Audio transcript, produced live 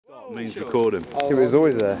means recording. It was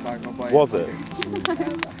always there. Was it?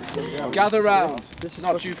 Gather round. This is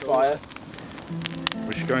not you, fire.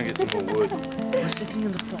 We should go and get some more wood. We're sitting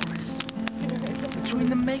in the forest between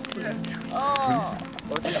the make-believe trees.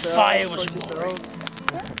 The fire was roaring.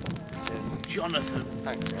 Jonathan,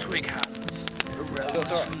 twig hands,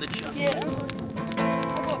 arose from the jungle.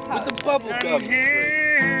 With the bubble gum. And he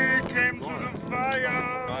came to the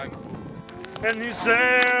fire. And he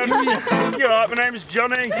said, "You're right, my name's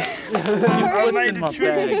Johnny. I made a tree."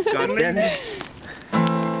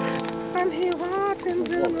 And he walked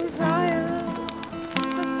into the fire.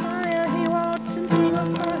 The fire, he walked into the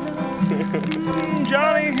fire.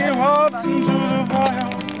 Johnny, he walked into the fire.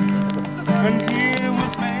 And he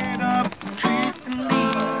was made of trees and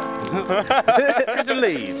leaves. The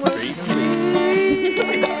leaves.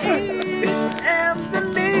 And the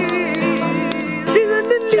leaves.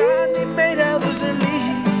 Johnny made out of the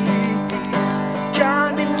leaves.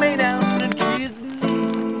 Johnny made out of the trees and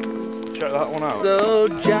leaves. Check that one out. So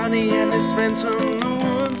Johnny and his friends from the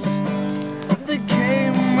woods, they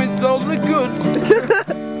came with all the goods.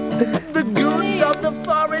 The goods of the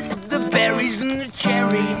forest, the berries and the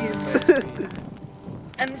cherries.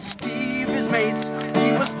 And Steve, his mate,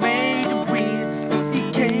 he was made of weeds. He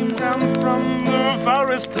came down from the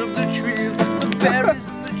forest of the trees. The berries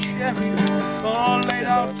and the cherries, all laid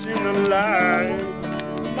out in a line.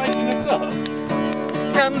 Making this up.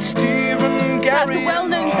 And Steve and Gary. That's a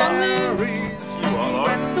well-known song, though.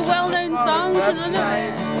 It's a well-known song, should I know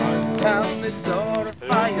it? Found this sort of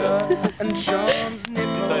fire, and Sean's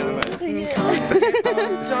nipple and of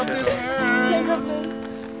his hand.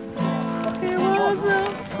 It was a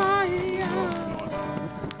fire,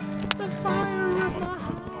 the fire in my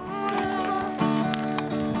heart,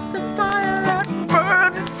 the fire that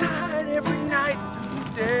burns inside every night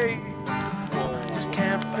and day. Just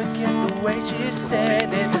can't forget the way she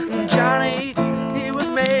said it. And Johnny, he was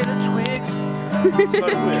made of twigs.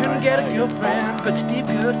 Couldn't get a girlfriend, but Steve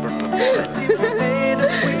could. He was made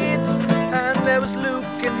of weeds. And there was Luke,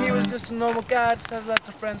 and he was just a normal guy. Just had lots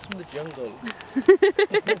of friends from the jungle.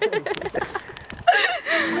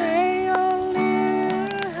 They all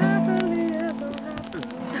live happily ever after.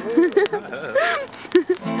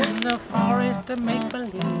 In the forest of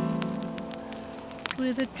make-believe,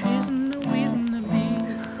 with the trees and the weeds and the bees.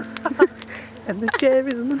 And the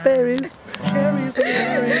cherries and the berries. Cherries and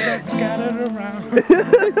berries are scattered around.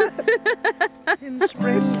 In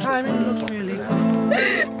springtime it looks really cool.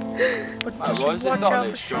 But just watch out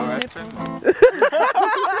for Sean's nipple.